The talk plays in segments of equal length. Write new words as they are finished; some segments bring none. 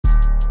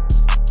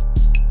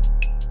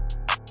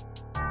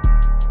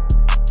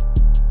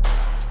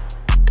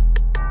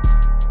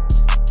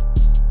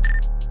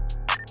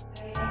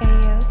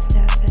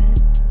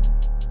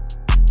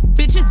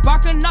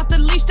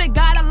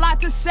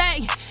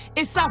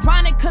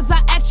ironic, cause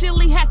I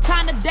actually had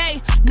time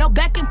today. No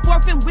back and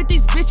forth with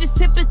these bitches,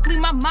 typically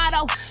my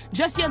motto.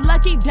 Just your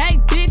lucky day,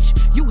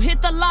 bitch, you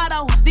hit the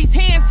lotto. These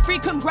hands free,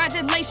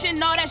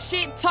 congratulations, all that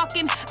shit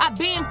talking. I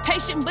be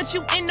impatient, but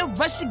you in a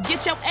rush to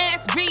get your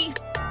ass beat.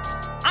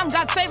 I'm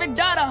God's favorite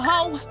daughter,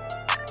 ho.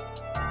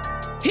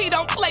 He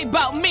don't play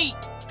about me.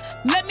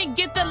 Let me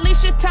get the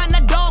leash, it's time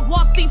to dog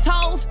walk these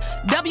hoes.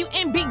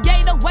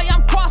 WNBA, the way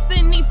I'm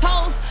crossing these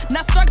hoes.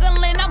 Not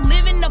struggling, I'm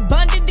living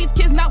abundant. These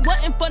kids not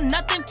wanting for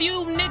nothing. Few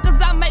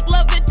niggas, I make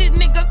love with these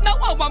niggas. Know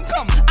how I'm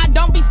coming. I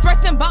don't be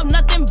stressing about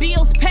nothing.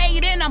 Bills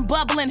paid and I'm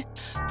bubbling.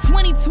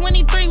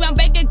 2023, my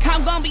bank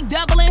account gon' be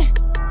doubling.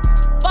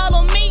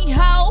 Follow me,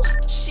 ho.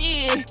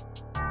 Shit.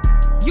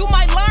 You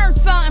might learn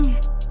something.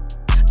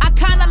 I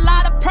kinda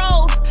lot of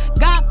pros.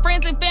 Got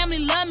friends and family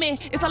love me.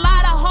 It's a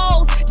lot of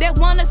hoes that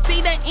wanna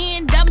see the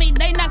end of me.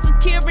 They not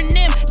securing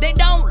them. They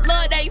don't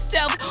love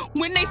theyself.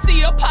 When they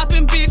see a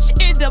poppin' bitch,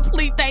 it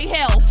deplete they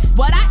health.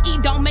 What I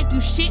eat don't make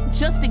you shit,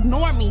 just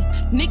ignore me.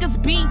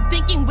 Niggas be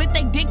thinking with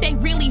they dick, they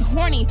really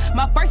horny.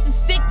 My first is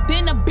sick,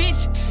 then a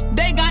bitch.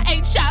 They got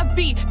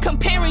HIV.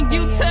 Comparing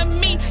you to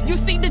me, you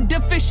see the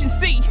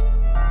deficiency.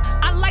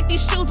 I like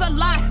these shoes a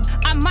lot.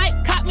 I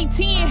might cop me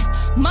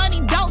 10. Money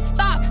don't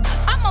stop.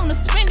 I'm on the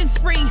spending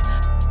spree.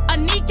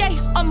 Anike,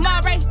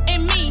 Amare,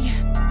 and me.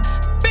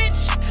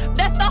 Bitch,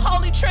 that's the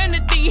holy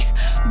trinity.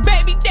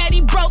 Baby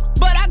daddy broke,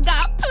 but I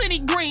got plenty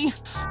green.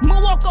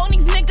 Moonwalk on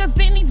these niggas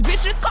and these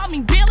bitches call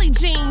me Billie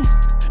Jean.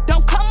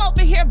 Don't come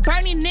over here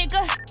burning,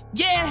 nigga.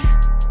 Yeah.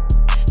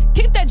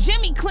 Keep that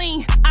Jimmy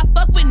clean. I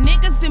fuck with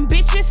niggas and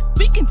bitches.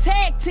 We can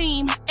tag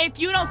team. If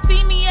you don't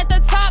see me at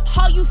the top,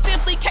 how you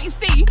simply can't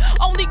see.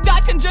 Only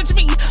God can judge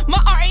me.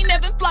 My R ain't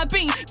never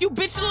flopping. You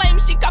bitch lame,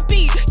 she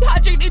copy.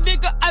 Hydrated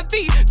nigga, I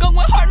be going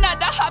hard, not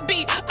a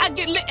hobby. I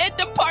get lit at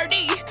the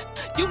party.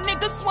 You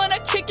niggas wanna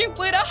kick it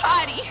with a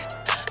hottie.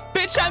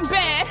 Bitch, I'm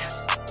bad.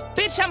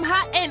 Bitch, I'm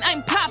hot and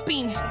I'm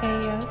popping.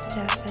 Hey yo,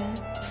 Stefan.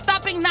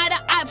 Stopping not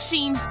an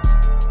option.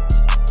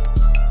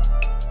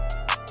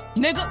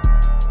 Nigga.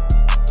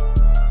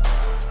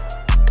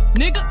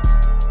 Nigga,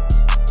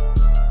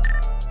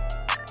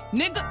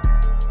 nigga,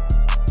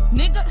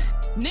 nigga,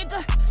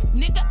 nigga,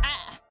 nigga,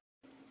 ah.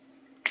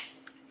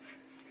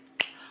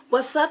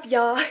 What's up,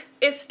 y'all?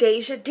 It's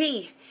Deja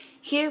D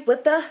here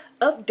with the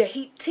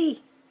update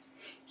T.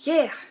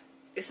 Yeah,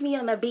 it's me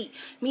on the beat,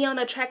 me on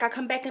the track. I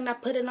come back and I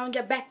put it on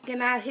your back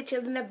and I hit you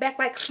in the back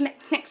like snack,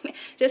 snack, snack.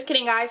 Just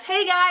kidding, guys.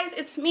 Hey guys,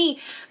 it's me,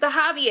 the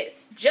hobbyist.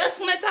 Just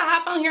wanted to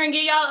hop on here and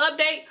give y'all an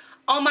update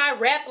on my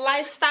rap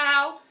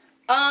lifestyle.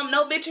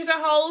 No bitches or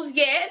hoes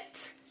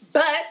yet,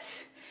 but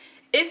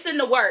it's in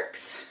the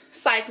works.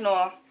 Psych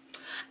no.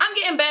 I'm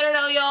getting better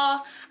though,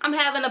 y'all. I'm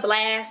having a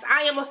blast.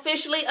 I am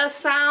officially a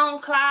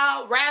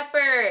SoundCloud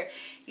rapper.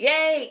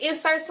 Yay,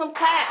 insert some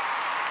claps.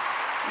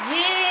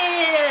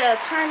 Yeah,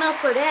 turn up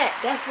for that.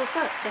 That's what's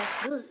up.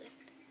 That's good.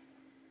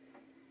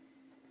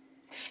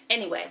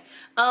 Anyway,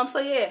 so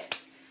yeah.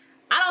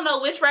 I don't know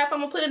which rap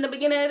I'm gonna put in the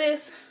beginning of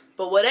this,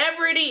 but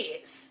whatever it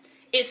is,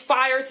 it's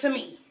fire to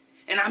me.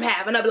 And I'm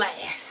having a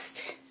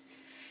blast.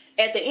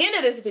 At the end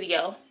of this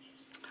video,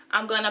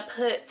 I'm gonna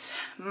put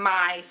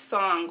my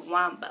song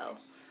Wombo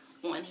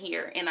on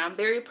here, and I'm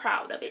very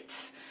proud of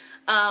it.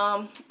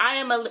 I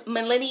am a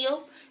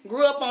millennial,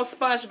 grew up on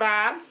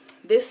SpongeBob.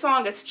 This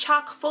song is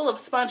chock full of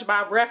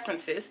SpongeBob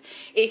references.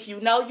 If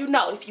you know, you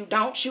know. If you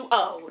don't, you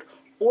old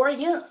or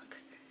young.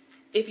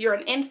 If you're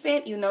an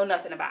infant, you know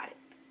nothing about it.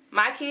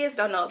 My kids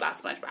don't know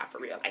about SpongeBob for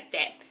real like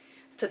that,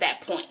 to that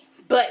point.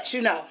 But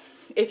you know.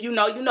 If you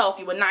know, you know. If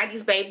you a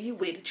 90s baby, you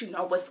with it. You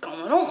know what's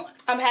going on.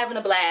 I'm having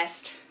a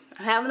blast.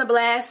 I'm having a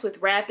blast with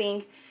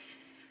rapping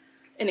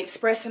and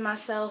expressing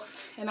myself.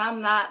 And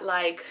I'm not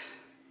like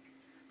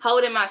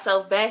holding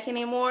myself back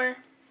anymore.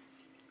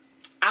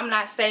 I'm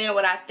not saying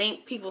what I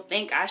think people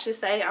think I should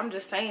say. I'm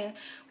just saying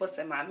what's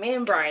in my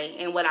membrane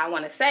and what I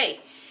want to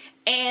say.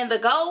 And the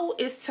goal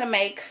is to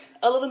make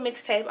a little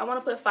mixtape. I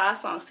want to put 5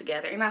 songs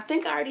together. And I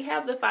think I already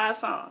have the 5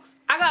 songs.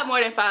 I got more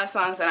than 5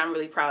 songs that I'm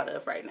really proud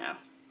of right now.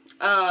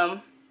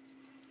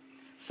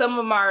 Some of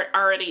them are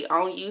already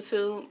on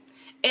YouTube,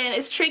 and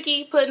it's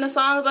tricky putting the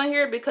songs on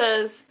here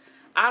because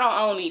I don't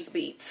own these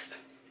beats.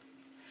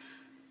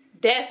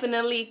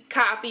 Definitely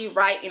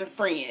copyright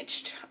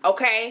infringed,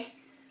 okay?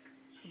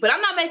 But I'm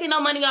not making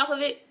no money off of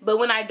it, but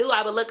when I do,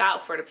 I will look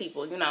out for the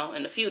people, you know,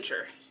 in the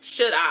future,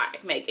 should I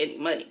make any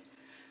money.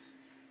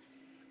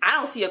 I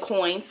don't see a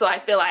coin, so I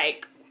feel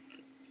like,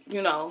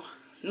 you know,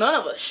 none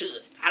of us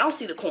should. I don't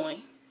see the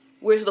coin.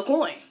 Where's the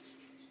coin?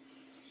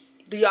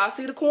 Do y'all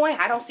see the coin?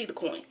 I don't see the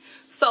coin.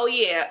 So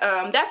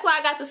yeah, that's why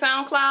I got the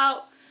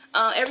SoundCloud.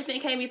 Everything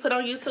can't be put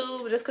on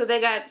YouTube just because they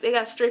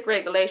got strict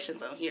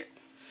regulations on here.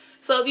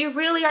 So if you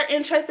really are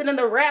interested in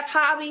the rap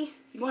hobby,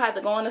 you're gonna have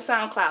to go on the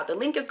SoundCloud. The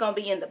link is gonna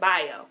be in the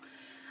bio.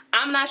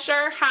 I'm not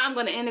sure how I'm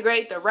gonna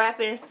integrate the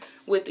rapping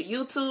with the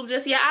YouTube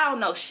just yet. I don't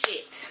know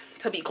shit,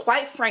 to be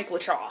quite frank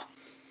with y'all.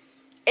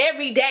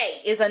 Every day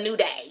is a new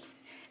day,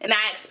 and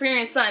I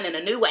experience something in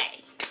a new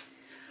way.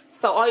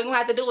 So all you're gonna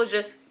have to do is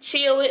just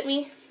chill with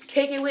me.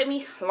 kick it with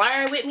me,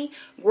 learn with me,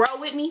 grow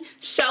with me,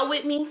 show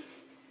with me,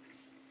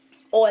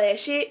 all that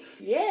shit.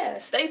 Yeah,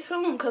 stay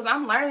tuned because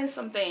I'm learning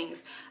some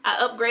things.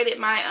 I upgraded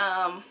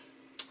my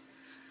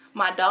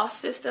my DOS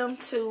system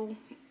to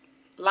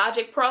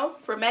Logic Pro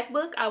for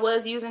MacBook. I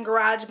was using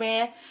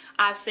GarageBand.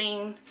 I've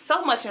seen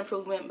so much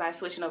improvement by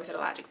switching over to the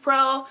Logic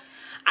Pro.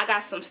 I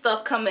got some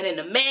stuff coming in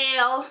the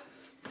mail.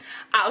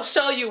 I'll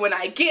show you when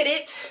I get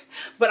it,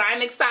 but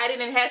I'm excited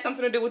and it has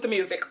something to do with the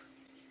music.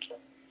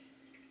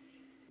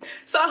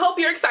 So I hope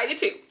you're excited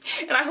too,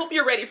 and I hope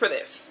you're ready for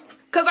this,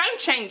 because I'm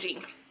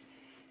changing.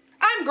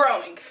 I'm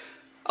growing,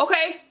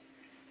 okay?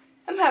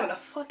 I'm having a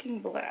fucking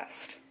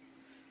blast.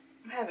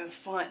 I'm having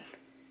fun.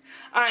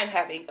 I'm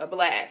having a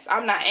blast.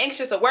 I'm not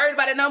anxious or worried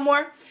about it no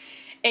more.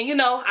 And you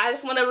know, I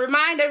just want to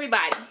remind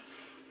everybody,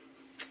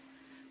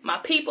 my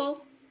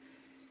people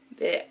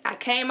that I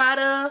came out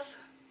of,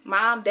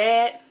 mom,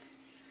 dad,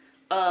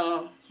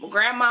 my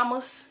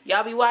grandmamas,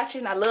 y'all be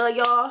watching. I love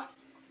y'all.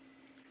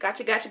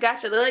 Gotcha, gotcha,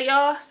 gotcha. Love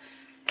y'all.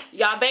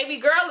 Y'all baby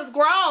girl is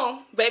grown.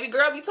 Baby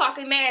girl be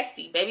talking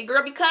nasty. Baby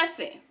girl be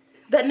cussing.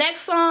 The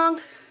next song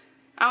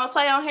I'm going to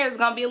play on here is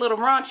going to be a little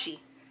raunchy.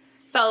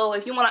 So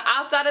if you want to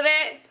opt out of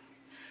that,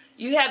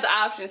 you have the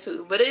option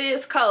to. But it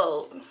is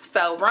cold.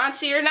 So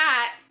raunchy or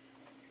not,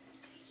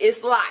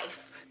 it's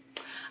life.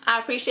 I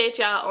appreciate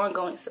y'all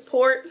ongoing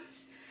support.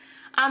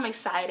 I'm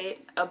excited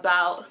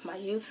about my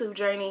YouTube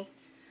journey.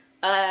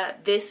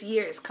 This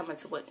year is coming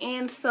to an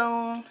end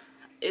soon.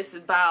 It's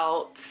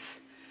about,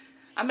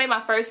 I made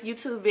my first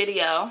YouTube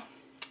video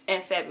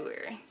in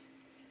February.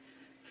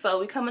 So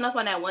we're coming up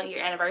on that 1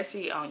 year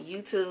anniversary on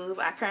YouTube.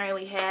 I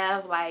currently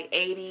have like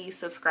 80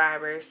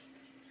 subscribers.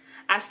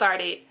 I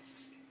started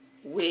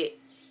with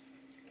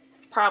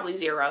probably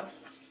 0.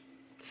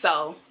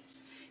 So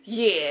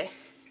yeah,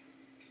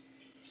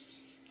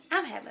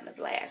 I'm having a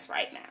blast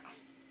right now.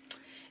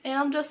 And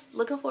I'm just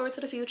looking forward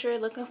to the future,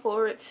 looking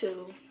forward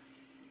to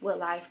what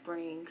life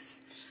brings.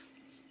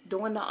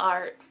 Doing the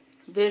art,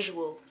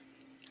 visual,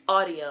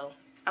 audio.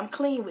 I'm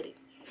clean with it,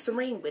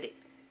 serene with it,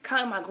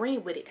 cutting my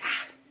green with it.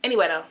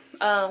 Anyway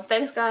though,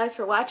 thanks guys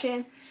for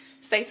watching.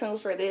 Stay tuned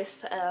for this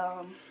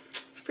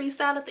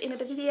freestyle at the end of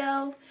the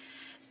video.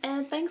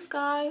 And thanks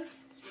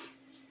guys.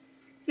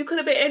 You could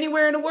have been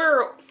anywhere in the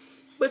world,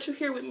 but you're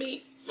here with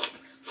me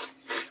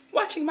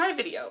watching my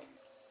video.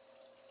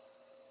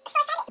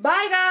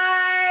 Bye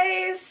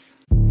guys.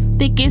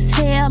 Thick as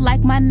hell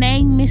like my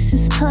name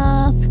Mrs.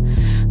 Puff.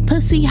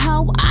 Pussy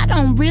hoe, I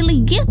don't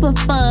really give a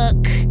fuck.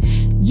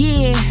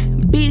 Yeah,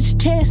 bitch,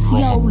 test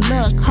your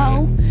luck.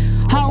 Ho,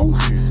 ho,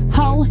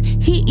 ho,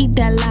 he eat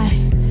that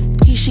lie.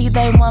 He, she,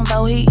 they, one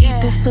bow. He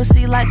eat this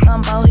pussy like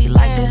gumbo. He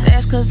like this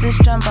ass cause it's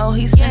jumbo.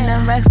 He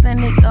spending racks then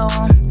it go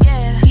on.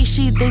 He,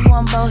 she, they,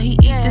 one bow. He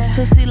eat this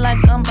pussy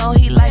like gumbo.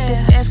 He like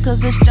this ass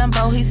cause it's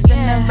jumbo. He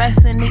spending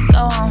racks then it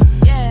go on.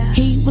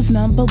 He was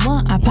number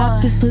one. I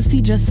popped this pussy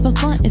just for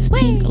fun. It's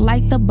pink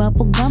like the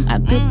bubble gum. I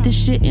grip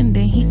this shit and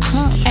then he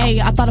come.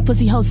 Hey, I thought a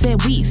pussy hoe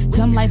said weast.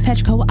 I'm like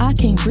Patrick Ho, I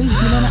can't breathe.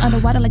 You know,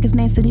 underwater like his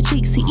name City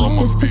Cheeks. He eat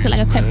this pussy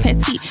like a pet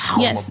petite.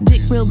 Yes,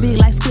 dick real big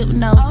like Skip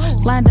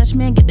nose. Blind Dutch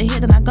man get the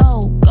hit and I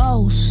go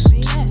ghost.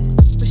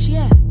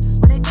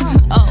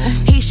 Oh,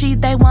 he, she,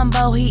 they, one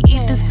bow. He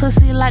eat this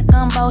pussy like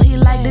gumbo. He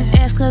like this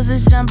ass cause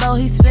it's jumbo.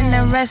 He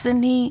spinning rest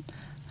and he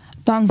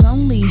thongs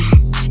only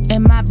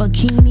in my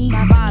bikini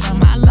bottom.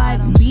 I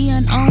like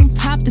being on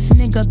top. This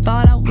nigga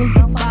thought I was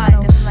the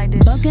bottom.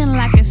 Bucking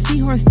like a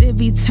seahorse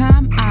every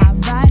time I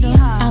ride him.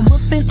 I'm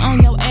whooping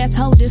on your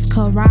asshole, this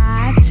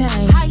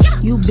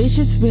karate. You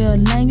bitches real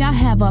lame, y'all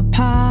have a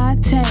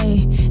party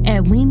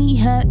at Weenie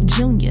Hut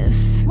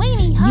Juniors.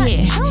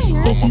 Yeah,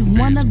 if you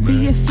wanna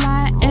be a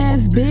fly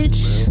ass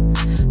bitch,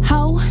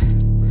 ho,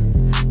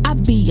 I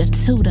be a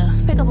tutor.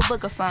 Pick up a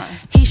book or something.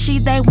 He, she,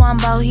 they, one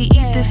bow. He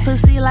eat this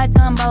pussy like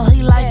gumbo.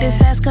 He like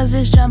this ass cause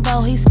it's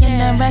jumbo. He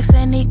spinning racks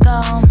then he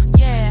go home.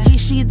 He,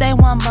 she, they,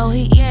 one bow.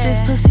 He eat this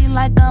pussy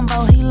like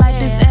gumbo. He like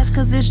this ass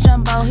cause it's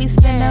jumbo. He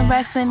spinning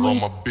racks then he.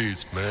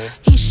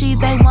 He, she,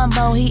 they, one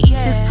bow. He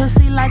eat this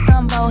pussy like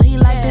gumbo. He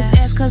like this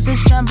ass cause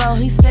it's jumbo.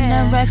 He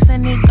spinning racks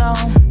then he go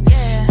home.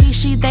 He,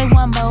 she, they,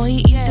 one bow. He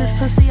eat this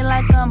pussy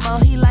like gumbo.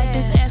 He like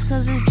this ass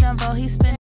cause it's jumbo. He spin.